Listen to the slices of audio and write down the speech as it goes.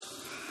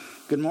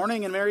Good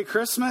morning and Merry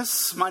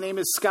Christmas. My name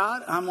is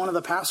Scott. I'm one of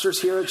the pastors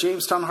here at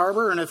Jamestown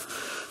Harbor. And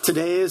if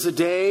today is a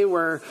day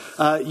where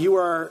you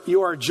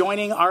are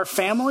joining our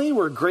family,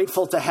 we're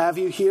grateful to have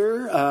you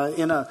here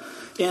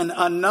in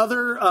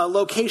another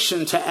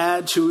location to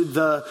add to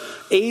the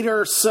 8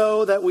 or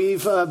so that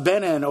we've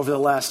been in over the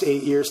last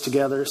 8 years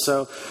together.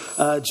 So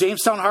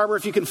Jamestown Harbor,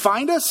 if you can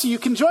find us, you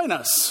can join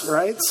us,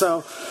 right?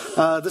 So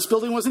this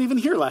building wasn't even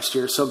here last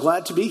year, so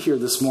glad to be here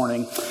this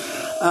morning.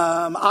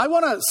 I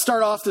want to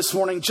start off this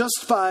morning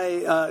just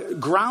by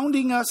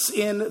grounding us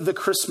in the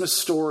Christmas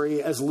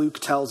story as Luke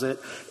tells it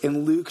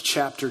in Luke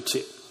chapter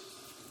 2.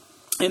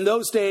 In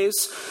those days,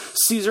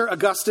 Caesar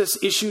Augustus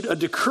issued a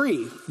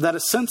decree that a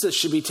census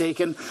should be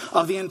taken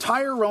of the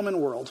entire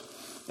Roman world,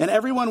 and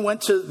everyone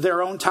went to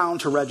their own town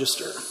to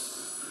register.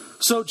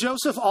 So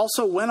Joseph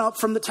also went up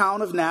from the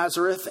town of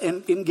Nazareth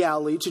in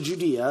Galilee to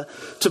Judea,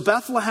 to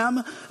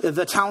Bethlehem,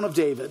 the town of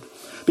David,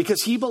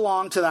 because he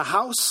belonged to the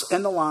house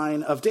and the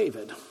line of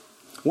David.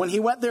 When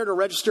he went there to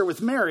register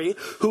with Mary,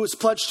 who was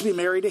pledged to be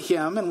married to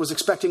him and was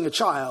expecting a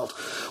child,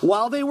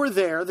 while they were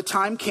there, the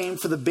time came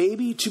for the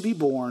baby to be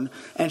born,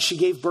 and she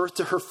gave birth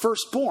to her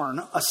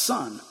firstborn, a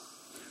son.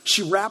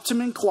 She wrapped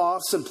him in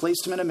cloths and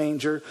placed him in a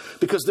manger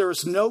because there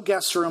was no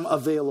guest room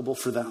available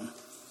for them.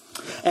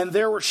 And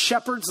there were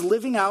shepherds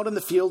living out in the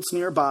fields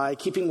nearby,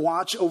 keeping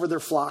watch over their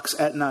flocks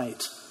at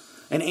night.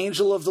 An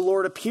angel of the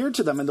Lord appeared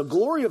to them, and the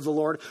glory of the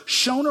Lord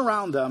shone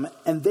around them,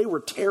 and they were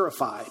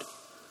terrified.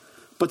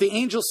 But the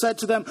angel said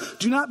to them,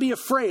 "Do not be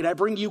afraid. I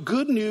bring you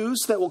good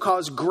news that will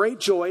cause great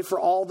joy for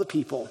all the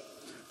people.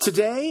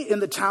 Today, in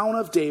the town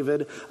of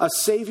David, a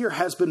Savior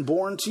has been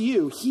born to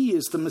you. He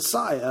is the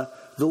Messiah,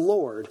 the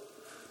Lord.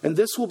 And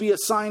this will be a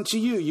sign to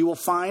you. You will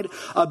find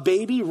a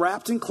baby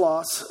wrapped in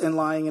cloths and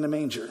lying in a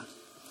manger."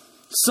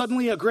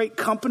 Suddenly a great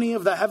company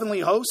of the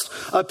heavenly host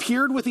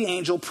appeared with the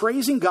angel,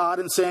 praising God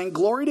and saying,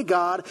 "Glory to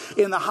God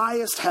in the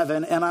highest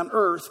heaven, and on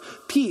earth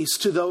peace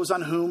to those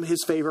on whom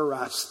his favor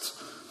rests."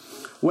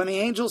 When the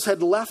angels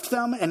had left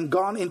them and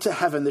gone into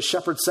heaven, the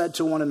shepherds said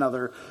to one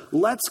another,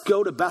 "Let's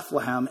go to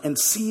Bethlehem and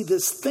see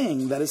this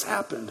thing that has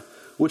happened,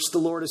 which the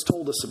Lord has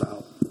told us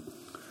about."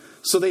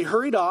 So they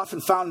hurried off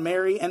and found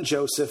Mary and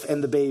Joseph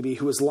and the baby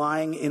who was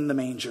lying in the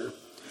manger.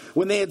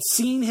 When they had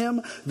seen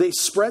him, they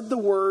spread the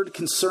word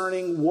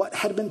concerning what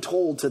had been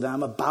told to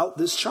them about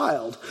this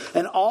child.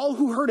 And all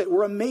who heard it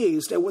were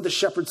amazed at what the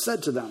shepherds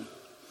said to them.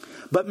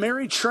 But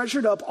Mary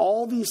treasured up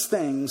all these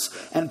things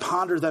and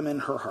pondered them in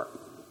her heart.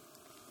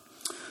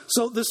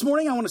 So this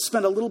morning I want to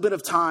spend a little bit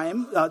of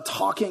time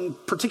talking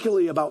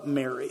particularly about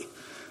Mary.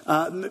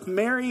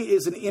 Mary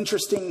is an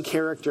interesting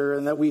character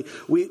in that we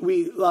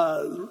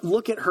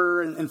look at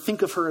her and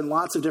think of her in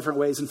lots of different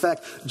ways. In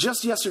fact,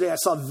 just yesterday I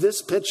saw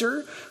this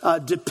picture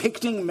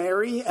depicting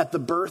Mary at the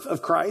birth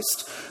of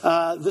Christ.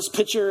 This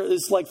picture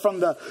is like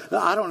from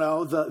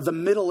the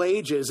Middle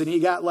Ages, and you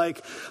got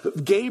like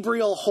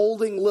Gabriel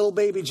holding little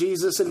baby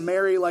Jesus and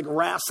Mary like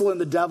wrestling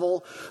the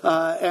devil,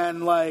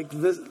 and like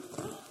this.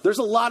 There's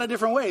a lot of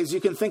different ways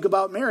you can think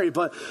about Mary,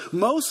 but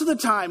most of the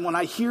time when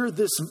I hear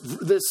this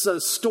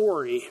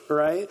story,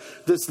 right,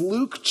 this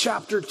Luke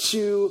chapter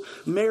 2,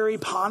 Mary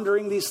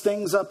pondering these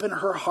things up in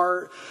her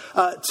heart,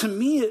 to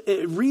me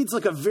it reads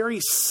like a very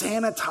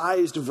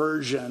sanitized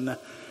version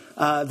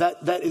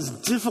that is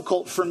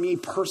difficult for me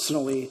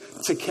personally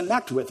to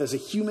connect with as a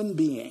human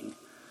being.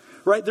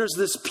 Right? There's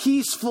this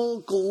peaceful,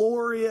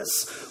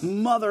 glorious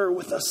mother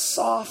with a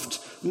soft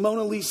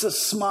Mona Lisa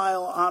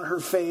smile on her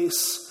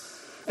face.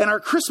 And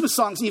our Christmas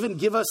songs even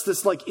give us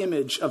this like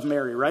image of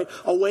Mary, right?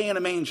 Away in a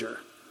manger.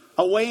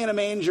 Away in a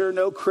manger,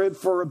 no crib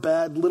for a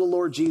bed. Little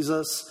Lord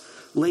Jesus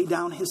lay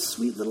down his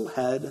sweet little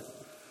head.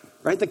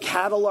 Right? The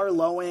cattle are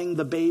lowing,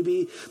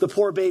 the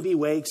poor baby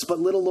wakes, but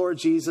little Lord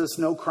Jesus,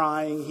 no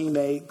crying he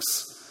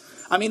makes.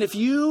 I mean, if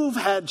you've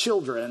had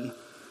children,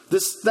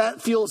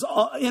 that feels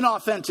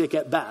inauthentic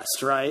at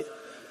best, right?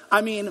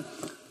 I mean,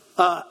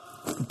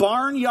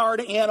 barnyard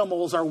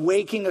animals are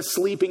waking a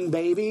sleeping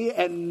baby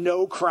and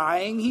no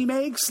crying he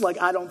makes?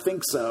 Like, I don't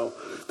think so.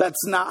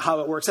 That's not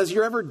how it works. Has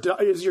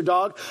your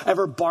dog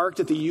ever barked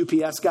at the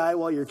UPS guy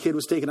while your kid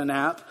was taking a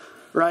nap?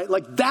 Right?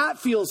 Like, that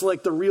feels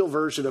like the real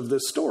version of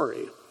this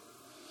story.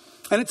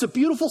 And it's a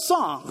beautiful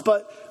song,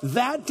 but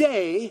that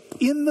day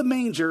in the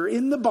manger,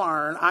 in the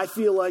barn, I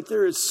feel like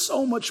there is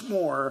so much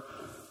more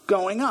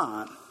going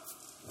on.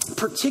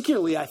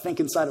 Particularly, I think,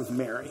 inside of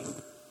Mary.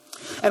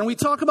 And we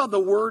talk about the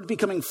Word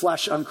becoming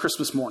flesh on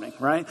Christmas morning,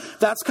 right?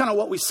 That's kind of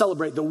what we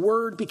celebrate. The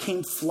Word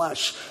became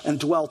flesh and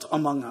dwelt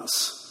among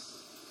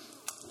us.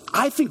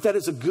 I think that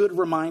is a good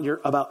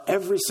reminder about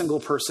every single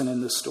person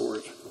in this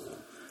story.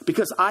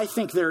 Because I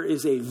think there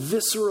is a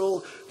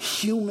visceral,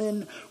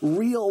 human,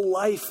 real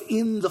life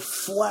in the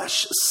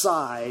flesh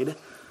side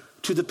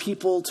to the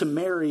people, to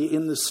Mary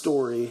in this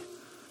story,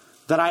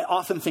 that I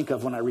often think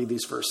of when I read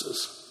these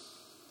verses.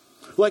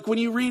 Like when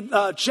you read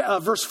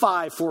verse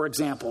 5, for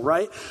example,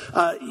 right?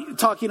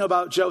 Talking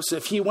about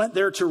Joseph, he went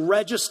there to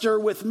register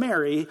with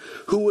Mary,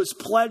 who was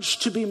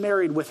pledged to be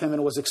married with him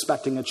and was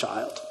expecting a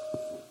child.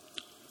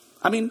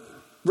 I mean,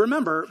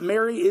 remember,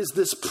 Mary is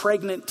this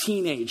pregnant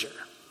teenager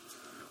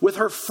with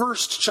her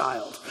first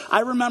child.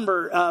 I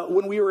remember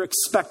when we were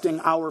expecting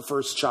our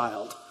first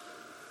child,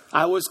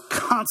 I was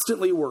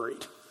constantly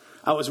worried.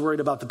 I was worried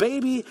about the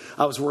baby.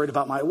 I was worried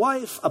about my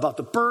wife, about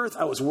the birth.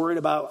 I was worried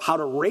about how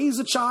to raise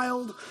a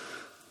child.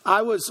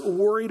 I was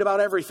worried about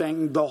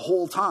everything the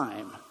whole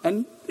time.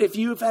 And if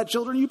you've had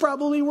children, you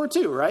probably were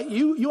too, right?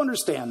 You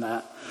understand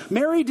that.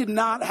 Mary did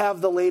not have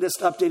the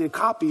latest updated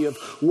copy of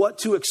what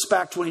to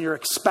expect when you're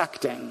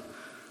expecting,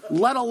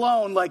 let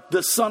alone like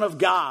the Son of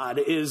God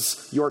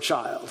is your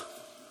child.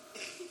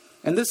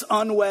 And this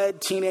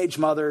unwed teenage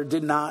mother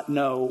did not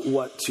know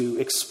what to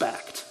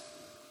expect.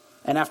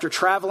 And after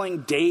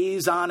traveling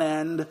days on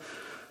end,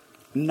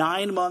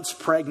 9 months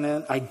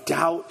pregnant, I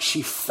doubt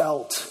she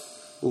felt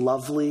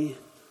lovely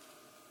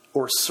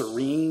or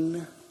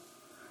serene.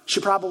 She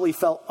probably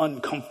felt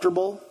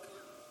uncomfortable,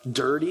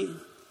 dirty,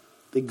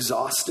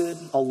 exhausted,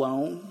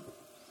 alone.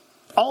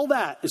 All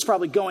that is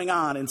probably going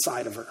on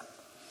inside of her.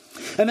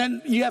 And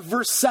then you have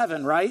verse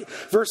 7, right?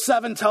 Verse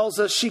 7 tells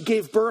us she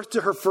gave birth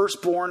to her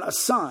firstborn, a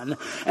son,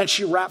 and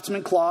she wrapped him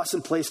in cloths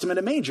and placed him in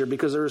a manger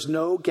because there was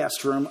no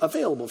guest room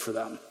available for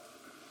them.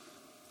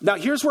 Now,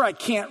 here's where I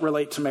can't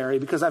relate to Mary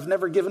because I've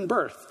never given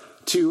birth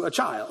to a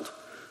child.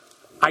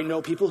 I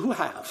know people who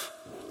have.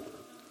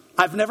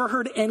 I've never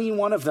heard any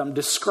one of them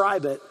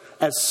describe it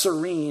as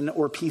serene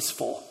or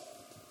peaceful,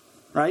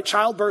 right?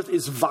 Childbirth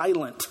is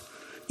violent.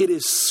 It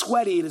is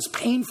sweaty. It is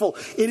painful.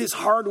 It is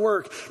hard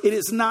work. It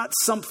is not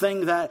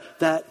something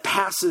that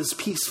passes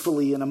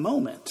peacefully in a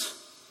moment.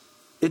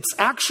 It's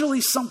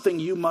actually something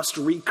you must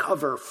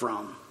recover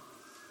from.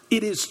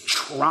 It is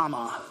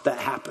trauma that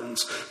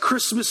happens.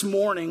 Christmas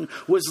morning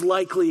was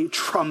likely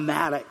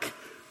traumatic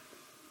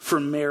for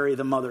Mary,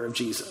 the mother of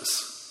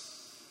Jesus.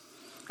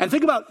 And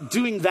think about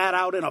doing that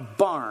out in a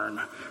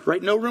barn,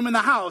 right? No room in the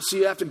house, so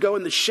you have to go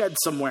in the shed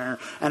somewhere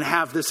and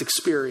have this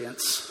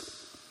experience.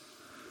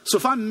 So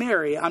if I'm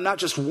Mary, I'm not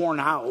just worn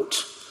out.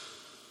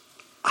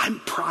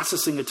 I'm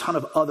processing a ton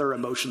of other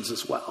emotions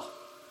as well.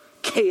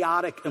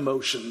 Chaotic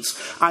emotions.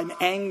 I'm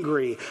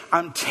angry.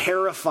 I'm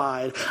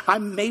terrified.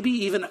 I'm maybe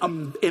even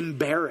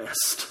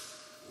embarrassed.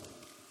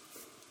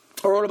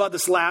 Or what about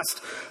this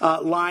last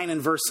line in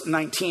verse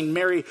 19?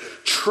 Mary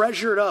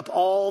treasured up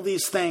all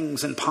these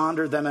things and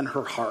pondered them in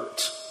her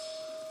heart.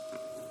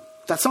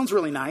 That sounds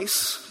really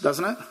nice,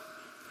 doesn't it?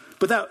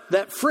 But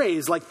that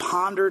phrase, like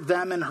pondered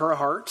them in her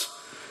heart,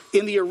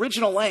 in the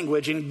original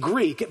language, in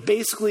Greek, it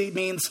basically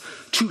means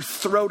to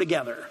throw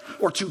together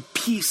or to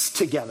piece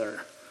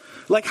together.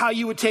 Like how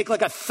you would take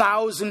like a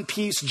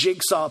 1,000-piece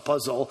jigsaw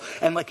puzzle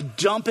and like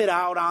dump it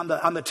out on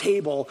the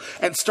table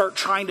and start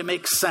trying to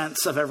make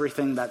sense of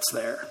everything that's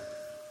there.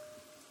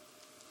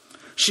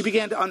 She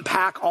began to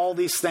unpack all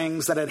these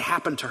things that had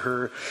happened to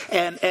her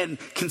and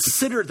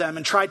considered them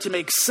and tried to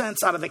make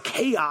sense out of the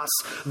chaos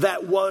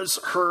that was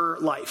her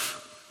life.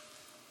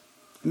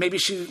 Maybe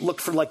she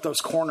looked for like those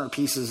corner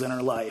pieces in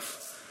her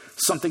life,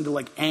 something to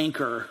like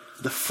anchor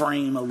the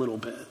frame a little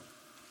bit.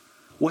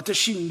 What does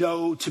she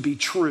know to be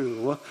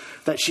true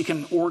that she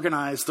can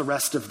organize the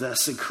rest of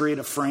this and create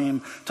a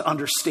frame to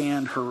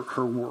understand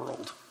her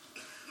world?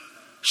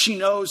 She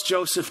knows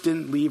Joseph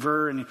didn't leave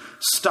her and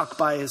stuck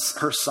by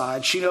her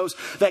side. She knows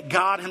that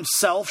God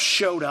himself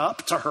showed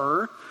up to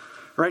her,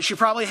 right? She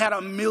probably had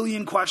a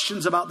million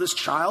questions about this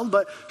child,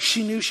 but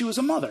she knew she was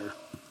a mother.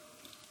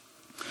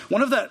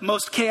 One of the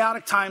most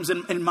chaotic times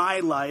in my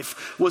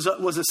life was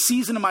a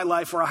season of my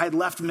life where I had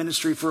left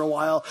ministry for a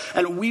while,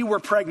 and we were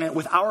pregnant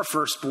with our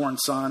firstborn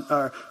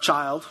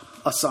child,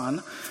 a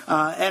son,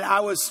 and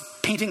I was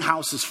painting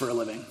houses for a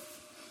living.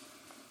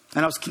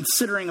 And I was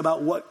considering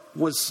about what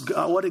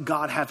did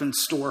God have in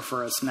store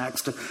for us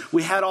next. And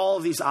we had all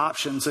of these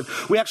options, and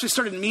we actually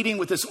started meeting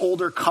with this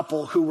older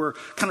couple who were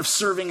kind of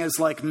serving as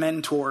like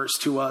mentors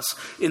to us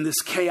in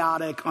this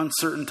chaotic,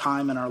 uncertain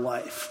time in our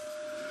life.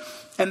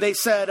 And they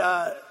said,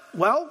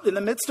 well, in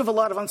the midst of a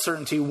lot of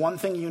uncertainty, one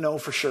thing you know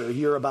for sure,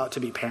 you're about to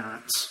be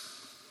parents.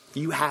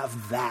 You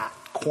have that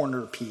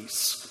corner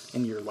piece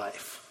in your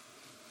life.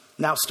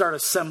 Now start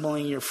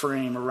assembling your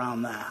frame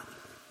around that.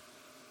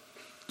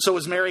 So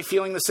was Mary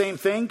feeling the same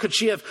thing? Could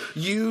she have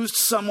used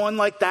someone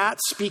like that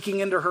speaking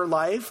into her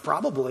life?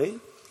 Probably.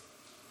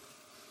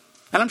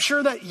 And I'm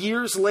sure that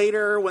years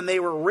later, when they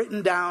were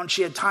written down,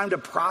 she had time to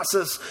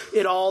process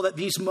it all, that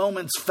these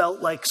moments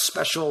felt like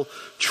special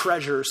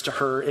treasures to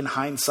her in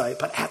hindsight.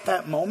 But at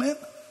that moment,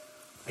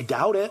 I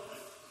doubt it.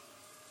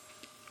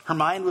 Her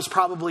mind was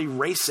probably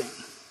racing.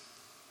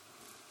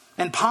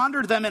 And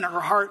pondered them in her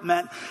heart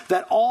meant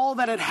that all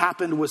that had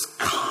happened was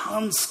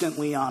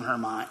constantly on her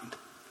mind.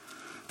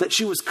 That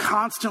she was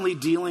constantly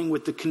dealing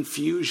with the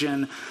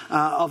confusion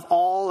of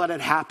all that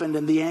had happened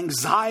and the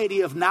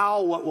anxiety of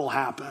now what will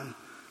happen.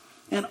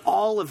 And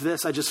all of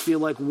this, I just feel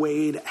like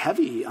weighed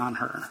heavy on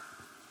her.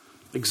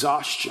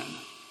 Exhaustion,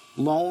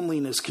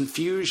 loneliness,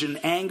 confusion,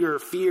 anger,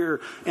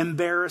 fear,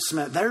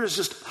 embarrassment. There is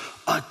just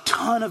a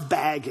ton of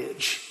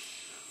baggage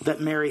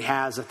that Mary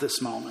has at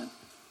this moment.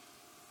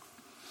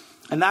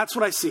 And that's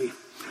what I see.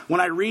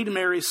 When I read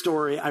Mary's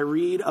story, I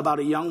read about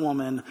a young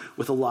woman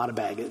with a lot of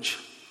baggage.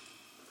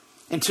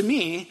 And to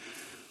me,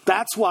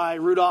 that's why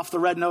Rudolph the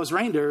Red-Nosed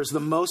Reindeer is the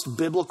most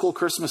biblical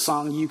Christmas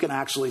song you can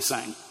actually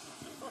sing.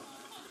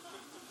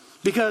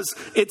 Because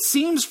it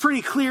seems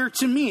pretty clear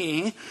to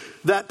me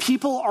that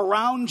people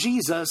around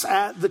Jesus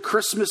at the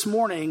Christmas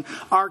morning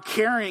are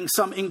carrying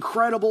some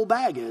incredible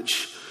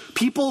baggage.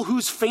 People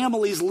whose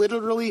families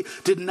literally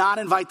did not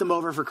invite them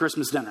over for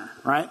Christmas dinner,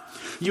 right?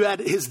 You had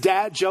his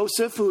dad,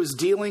 Joseph, who was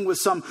dealing with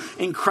some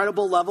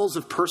incredible levels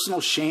of personal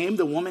shame.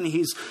 The woman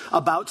he's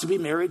about to be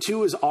married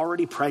to is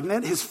already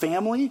pregnant. His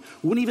family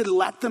wouldn't even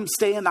let them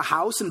stay in the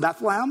house in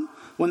Bethlehem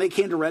when they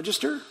came to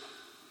register.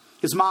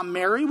 His mom,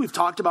 Mary, we've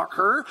talked about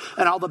her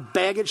and all the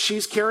baggage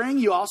she's carrying.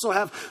 You also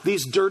have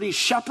these dirty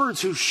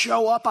shepherds who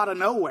show up out of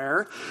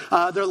nowhere,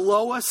 their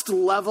lowest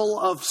level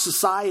of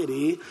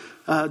society,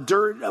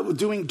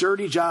 doing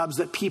dirty jobs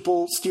that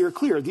people steer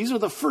clear. These are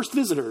the first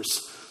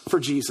visitors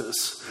for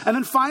Jesus. And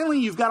then finally,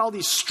 you've got all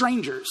these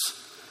strangers,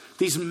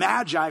 these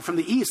magi from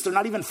the east. They're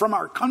not even from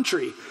our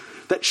country,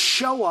 that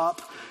show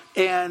up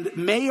and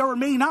may or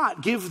may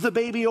not give the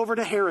baby over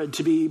to Herod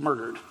to be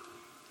murdered.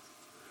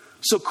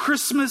 So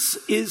Christmas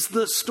is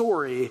the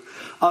story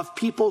of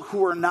people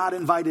who are not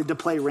invited to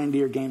play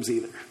reindeer games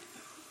either.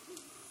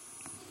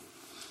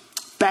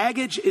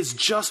 Baggage is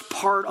just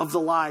part of the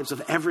lives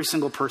of every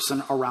single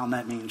person around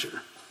that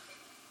manger.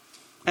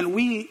 And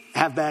we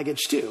have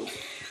baggage too.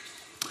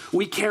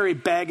 We carry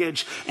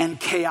baggage and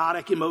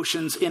chaotic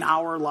emotions in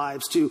our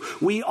lives too.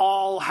 We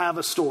all have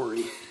a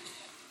story.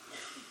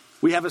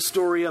 We have a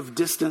story of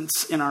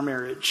distance in our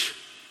marriage.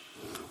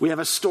 We have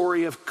a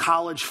story of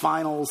college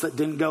finals that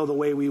didn't go the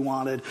way we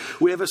wanted.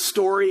 We have a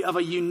story of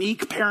a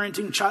unique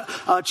parenting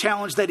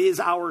challenge that is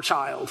our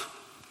child.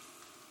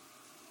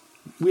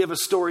 We have a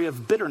story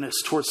of bitterness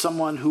towards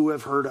someone who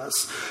have hurt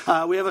us.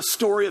 We have a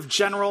story of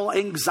general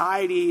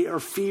anxiety or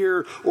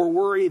fear or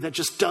worry that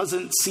just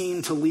doesn't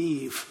seem to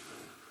leave.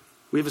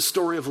 We have a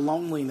story of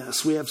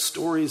loneliness. We have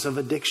stories of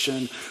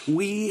addiction.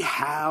 We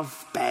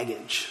have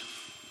baggage.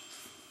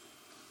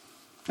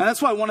 And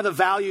that's why one of the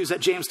values at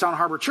Jamestown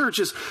Harbor Church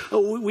is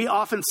we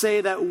often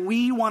say that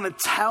we want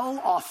to tell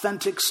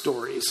authentic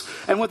stories.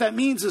 And what that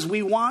means is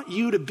we want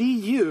you to be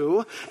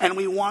you, and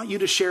we want you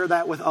to share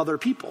that with other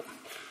people.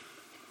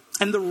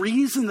 And the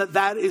reason that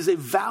that is a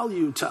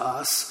value to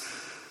us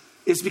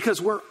is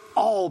because we're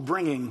all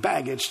bringing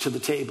baggage to the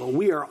table.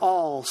 We are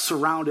all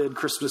surrounded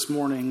Christmas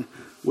morning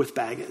with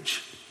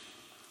baggage.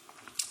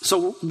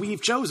 So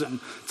we've chosen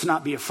to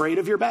not be afraid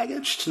of your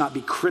baggage, to not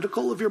be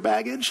critical of your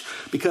baggage,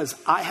 because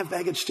I have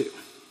baggage too.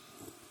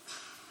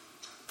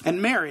 And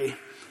Mary,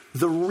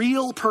 the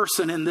real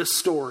person in this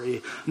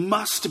story,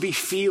 must be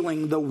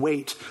feeling the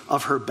weight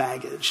of her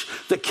baggage,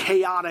 the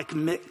chaotic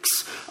mix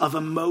of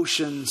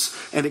emotions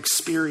and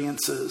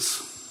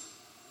experiences.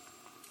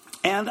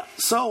 And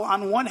so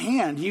on one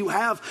hand, you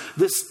have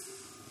this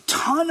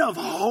ton of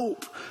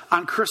hope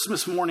on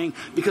Christmas morning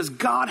because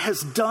God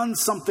has done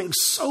something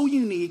so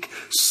unique,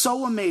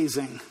 so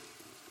amazing.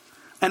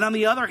 And on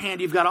the other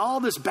hand, you've got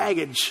all this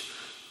baggage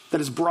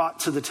that is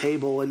brought to the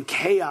table and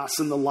chaos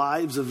in the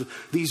lives of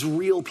these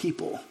real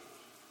people.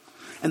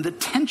 And the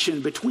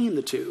tension between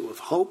the two of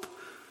hope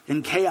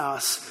and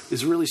chaos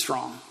is really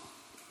strong.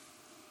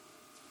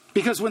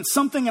 Because when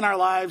something in our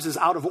lives is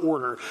out of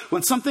order,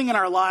 when something in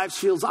our lives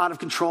feels out of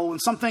control, when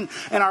something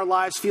in our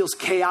lives feels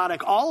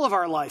chaotic, all of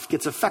our life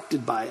gets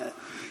affected by it.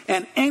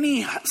 And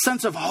any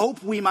sense of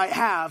hope we might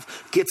have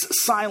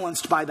gets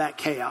silenced by that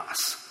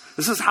chaos.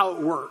 This is how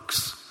it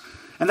works.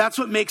 And that's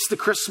what makes the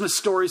Christmas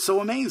story so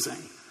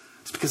amazing.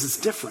 It's because it's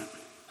different.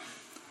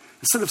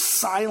 Instead of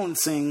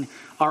silencing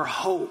our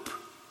hope,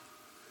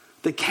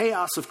 the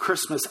chaos of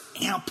Christmas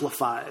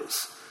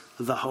amplifies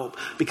the hope,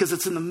 because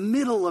it's in the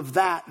middle of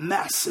that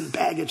mess and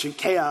baggage and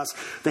chaos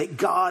that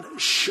God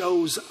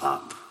shows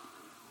up.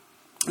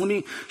 Let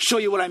me show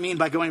you what I mean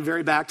by going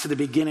very back to the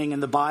beginning in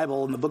the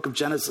Bible, in the book of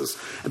Genesis,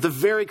 at the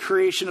very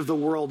creation of the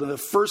world, in the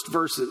first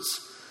verses.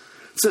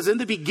 It says, "In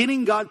the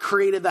beginning, God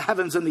created the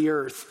heavens and the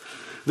earth.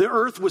 The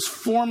earth was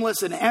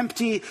formless and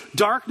empty.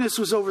 Darkness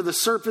was over the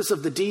surface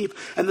of the deep,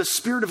 and the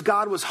Spirit of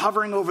God was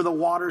hovering over the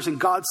waters. And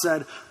God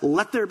said,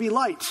 'Let there be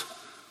light.'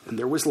 And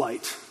there was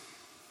light."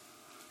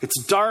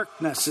 It's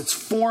darkness, it's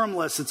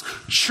formless, it's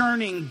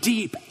churning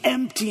deep,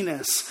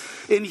 emptiness.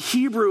 In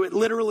Hebrew, it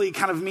literally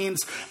kind of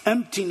means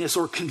emptiness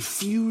or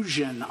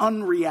confusion,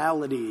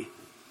 unreality,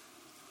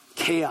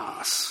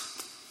 chaos.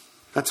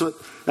 That's what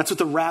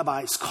the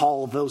rabbis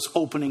call those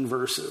opening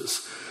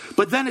verses.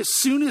 But then as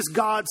soon as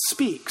God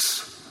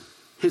speaks,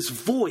 his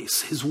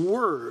voice, his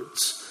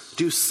words,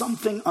 do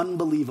something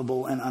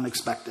unbelievable and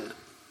unexpected.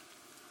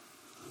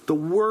 The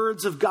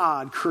words of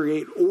God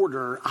create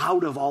order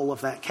out of all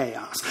of that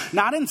chaos.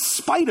 Not in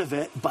spite of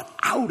it, but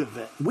out of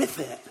it, with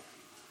it.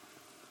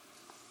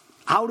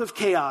 Out of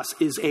chaos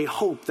is a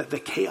hope that the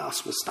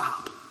chaos will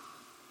stop.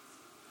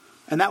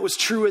 And that was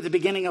true at the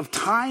beginning of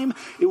time.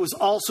 It was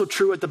also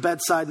true at the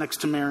bedside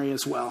next to Mary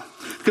as well.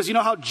 Because you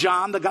know how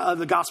John, the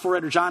gospel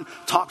writer John,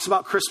 talks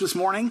about Christmas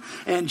morning?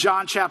 In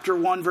John chapter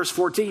 1, verse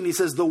 14, he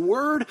says, "The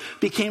Word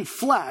became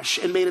flesh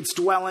and made its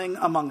dwelling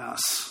among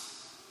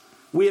us.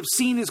 We have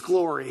seen his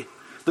glory,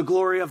 the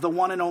glory of the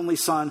one and only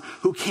Son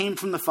who came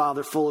from the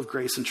Father, full of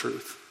grace and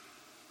truth."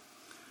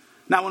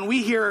 Now, when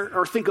we hear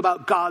or think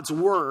about God's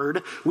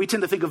Word, we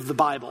tend to think of the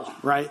Bible,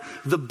 right?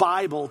 The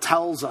Bible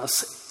tells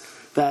us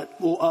that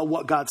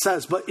what God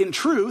says. But in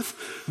truth,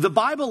 the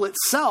Bible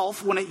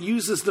itself, when it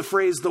uses the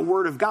phrase the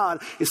Word of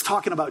God, is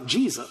talking about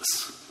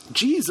Jesus.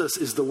 Jesus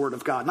is the Word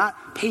of God,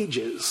 not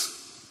pages.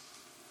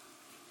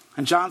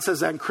 And John says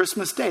that on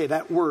Christmas Day,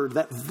 that Word,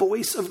 that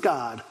voice of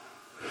God,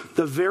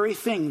 the very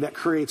thing that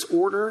creates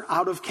order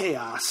out of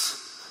chaos,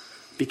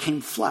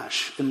 became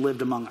flesh and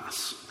lived among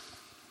us.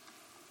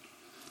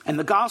 And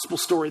the gospel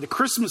story, the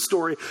Christmas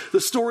story,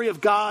 the story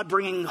of God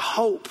bringing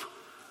hope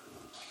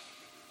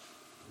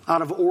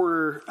out of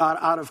order,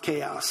 out of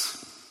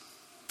chaos.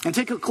 And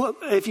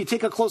if you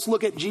take a close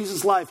look at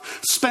Jesus' life,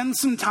 spend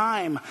some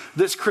time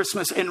this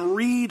Christmas and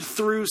read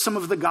through some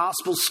of the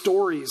gospel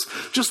stories.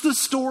 Just the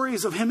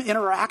stories of him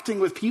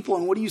interacting with people.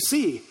 And what do you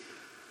see?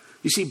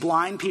 You see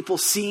blind people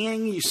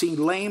seeing. You see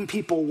lame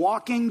people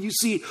walking. You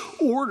see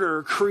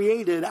order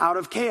created out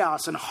of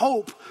chaos and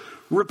hope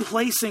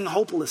replacing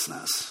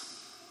hopelessness.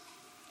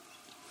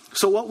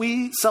 So what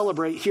we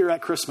celebrate here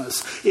at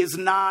Christmas is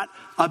not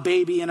a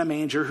baby in a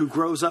manger who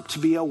grows up to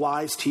be a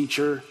wise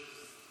teacher,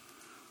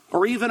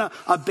 or even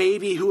a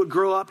baby who would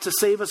grow up to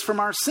save us from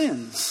our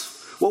sins.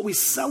 What we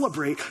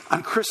celebrate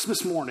on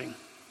Christmas morning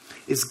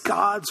is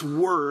God's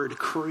Word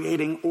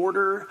creating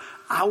order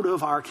out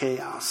of our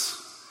chaos,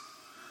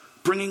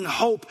 bringing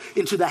hope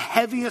into the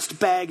heaviest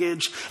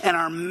baggage and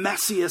our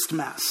messiest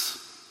mess.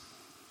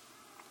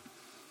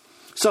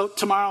 So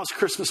tomorrow's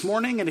Christmas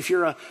morning, and if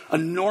you're a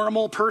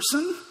normal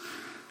person,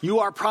 you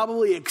are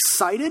probably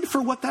excited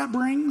for what that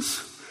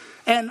brings,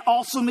 and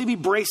also maybe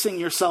bracing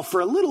yourself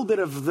for a little bit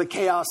of the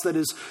chaos that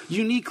is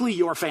uniquely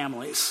your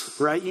family's,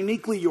 right?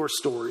 Uniquely your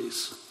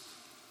stories.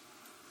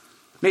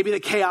 Maybe the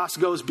chaos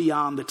goes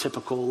beyond the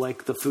typical,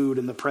 like the food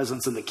and the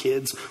presents and the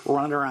kids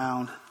running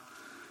around.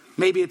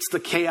 Maybe it's the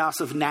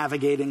chaos of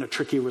navigating a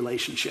tricky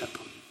relationship.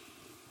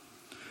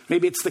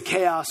 Maybe it's the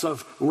chaos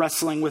of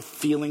wrestling with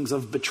feelings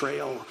of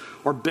betrayal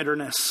or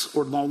bitterness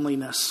or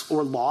loneliness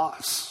or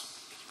loss.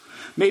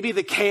 Maybe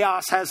the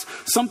chaos has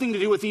something to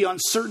do with the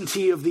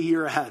uncertainty of the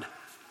year ahead,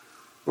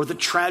 or the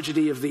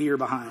tragedy of the year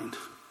behind,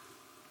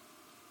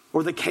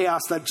 or the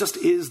chaos that just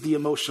is the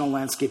emotional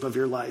landscape of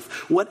your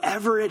life.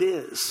 Whatever it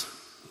is,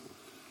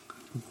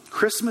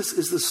 Christmas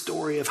is the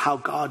story of how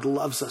God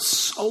loves us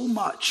so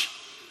much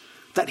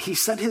that he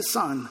sent his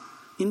Son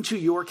into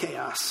your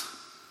chaos,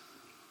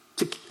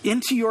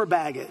 into your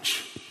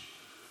baggage,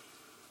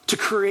 to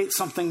create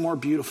something more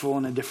beautiful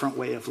and a different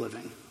way of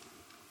living.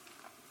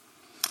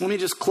 Let me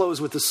just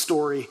close with this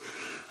story.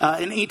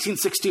 In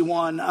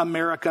 1861,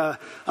 America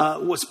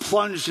was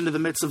plunged into the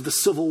midst of the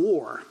Civil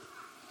War.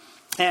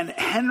 And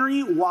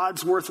Henry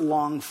Wadsworth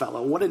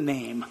Longfellow, what a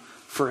name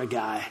for a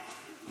guy,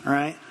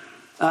 right?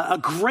 A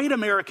great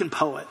American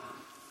poet.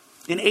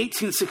 In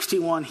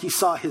 1861, he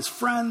saw his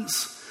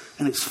friends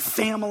and his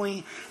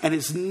family and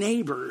his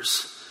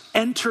neighbors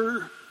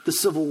enter the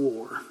Civil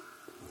War,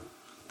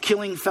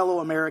 killing fellow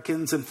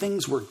Americans, and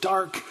things were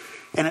dark.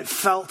 And it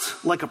felt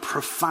like a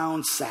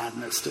profound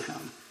sadness to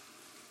him.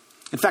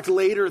 In fact,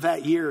 later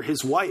that year,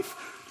 his wife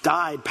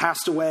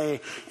passed away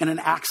in an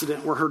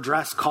accident where her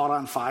dress caught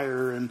on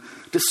fire. And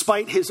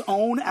despite his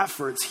own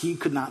efforts, he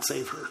could not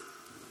save her.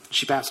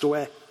 She passed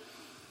away.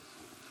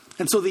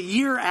 And so the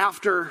year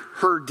after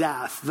her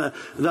death,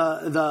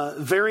 the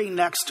very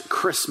next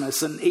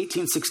Christmas in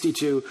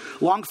 1862,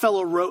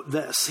 Longfellow wrote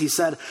this. He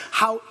said,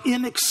 "How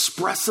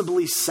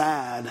inexpressibly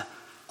sad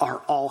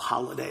are all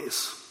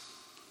holidays."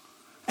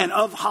 And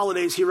of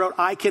holidays, he wrote,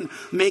 "I can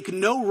make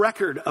no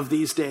record of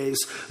these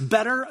days.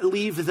 Better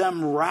leave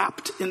them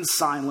wrapped in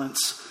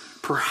silence.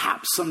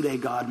 Perhaps someday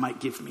God might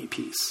give me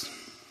peace."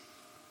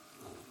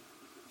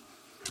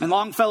 And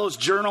Longfellow's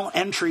journal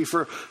entry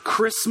for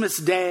Christmas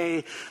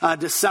Day,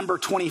 December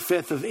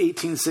 25th of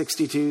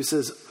 1862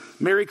 says,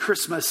 "Merry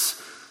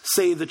Christmas,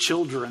 say the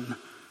children,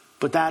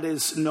 but that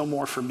is no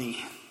more for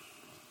me."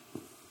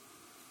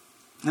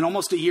 And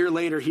almost a year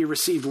later, he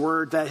received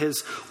word that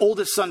his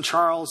oldest son,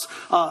 Charles,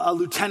 a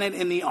lieutenant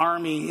in the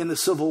army in the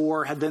Civil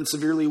War, had been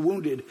severely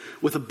wounded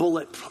with a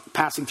bullet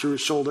passing through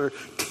his shoulder,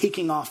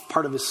 taking off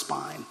part of his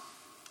spine.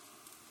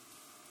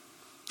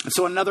 And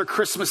so another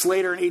Christmas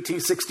later in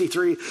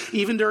 1863,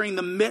 even during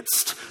the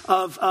midst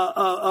of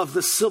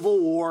the Civil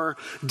War,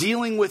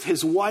 dealing with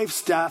his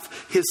wife's death,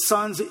 his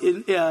son's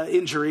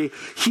injury,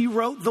 he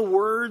wrote the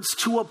words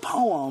to a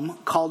poem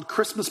called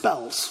Christmas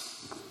Bells,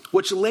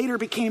 which later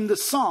became the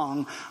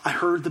song, "I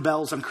Heard the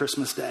Bells on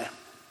Christmas Day."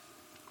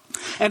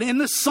 And in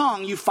this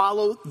song, you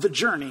follow the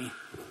journey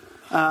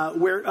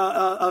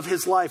of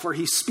his life, where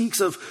he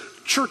speaks of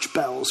church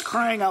bells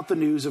crying out the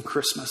news of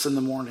Christmas in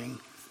the morning.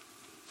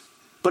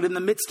 But in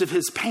the midst of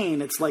his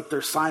pain, it's like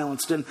they're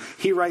silenced. And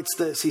he writes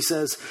this, he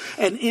says,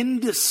 "And in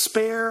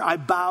despair I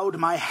bowed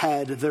my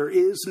head. There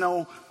is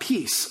no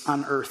peace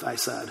on earth, I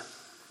said.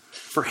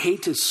 For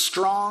hate is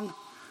strong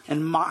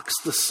and mocks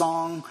the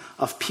song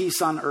of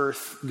peace on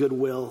earth,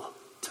 goodwill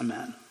to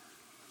men."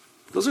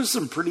 Those are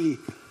some pretty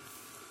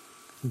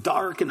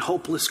dark and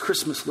hopeless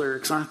Christmas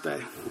lyrics, aren't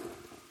they?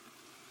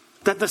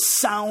 That the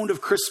sound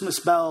of Christmas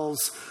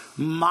bells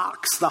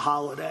mocks the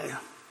holiday.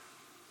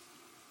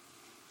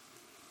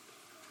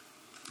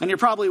 And you're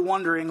probably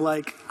wondering,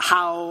 like,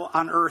 how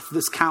on earth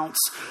this counts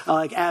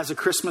as a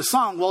Christmas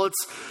song. Well,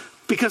 it's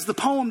because the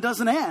poem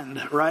doesn't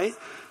end, right?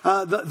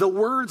 The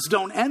words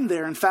don't end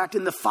there. In fact,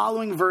 in the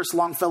following verse,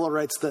 Longfellow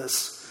writes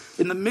this.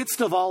 In the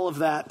midst of all of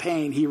that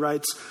pain, he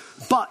writes,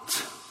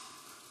 "But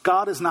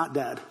God is not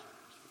dead,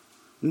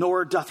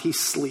 nor doth he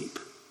sleep.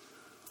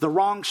 The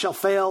wrong shall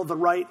fail, the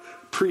right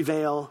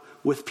prevail,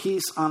 with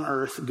peace on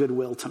earth,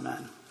 goodwill to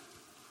men."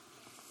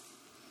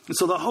 And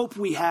so the hope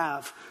we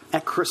have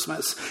at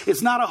Christmas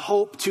is not a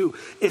hope to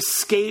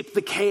escape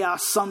the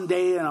chaos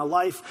someday in a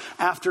life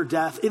after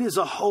death. It is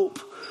a hope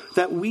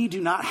that we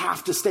do not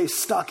have to stay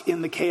stuck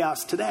in the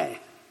chaos today.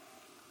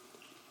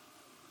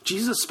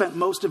 Jesus spent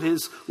most of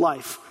his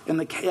life in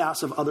the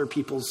chaos of other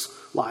people's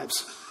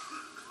lives,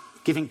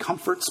 giving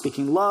comfort,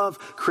 speaking love,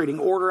 creating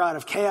order out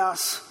of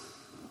chaos.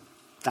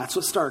 That's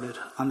what started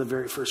on the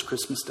very first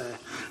Christmas day.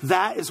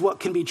 That is what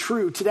can be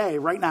true today,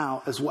 right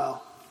now as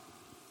well.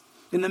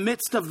 In the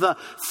midst of the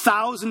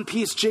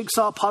 1,000-piece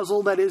jigsaw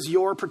puzzle that is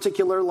your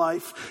particular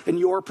life and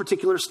your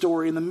particular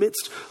story, in the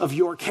midst of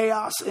your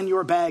chaos and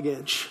your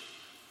baggage,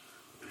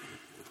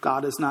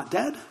 God is not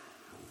dead,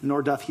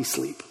 nor doth he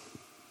sleep.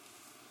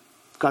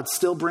 God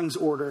still brings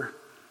order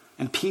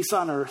and peace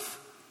on earth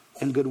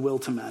and goodwill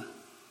to men.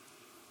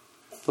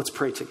 Let's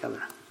pray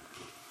together.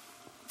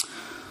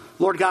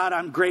 Lord God,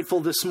 I'm grateful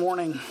this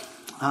morning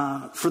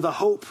for the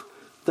hope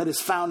that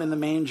is found in the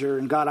manger.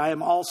 And God, I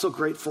am also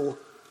grateful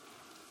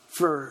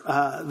for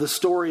the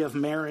story of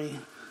Mary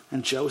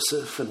and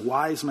Joseph and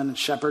wise men and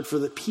shepherd, for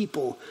the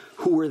people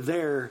who were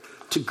there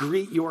to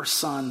greet your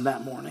son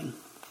that morning.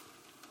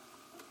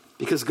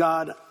 Because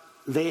God,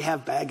 they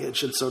have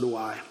baggage, and so do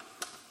I.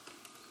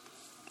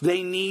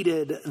 They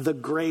needed the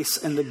grace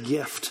and the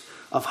gift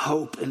of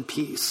hope and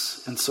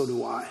peace, and so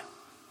do I.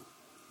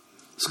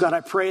 So God,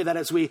 I pray that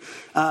as we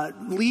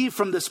leave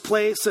from this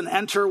place and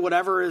enter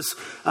whatever is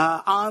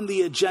on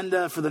the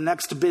agenda for the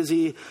next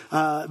busy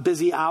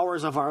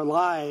hours of our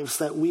lives,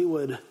 that we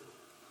would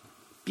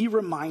be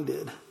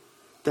reminded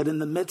that in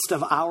the midst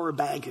of our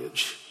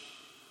baggage,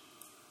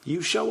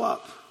 you show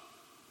up.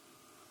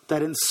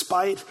 That in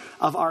spite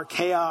of our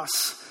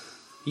chaos,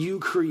 you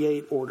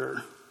create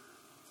order.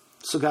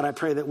 So God, I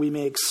pray that we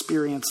may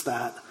experience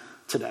that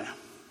today.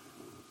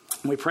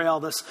 And we pray all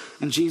this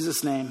in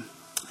Jesus' name.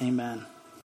 Amen.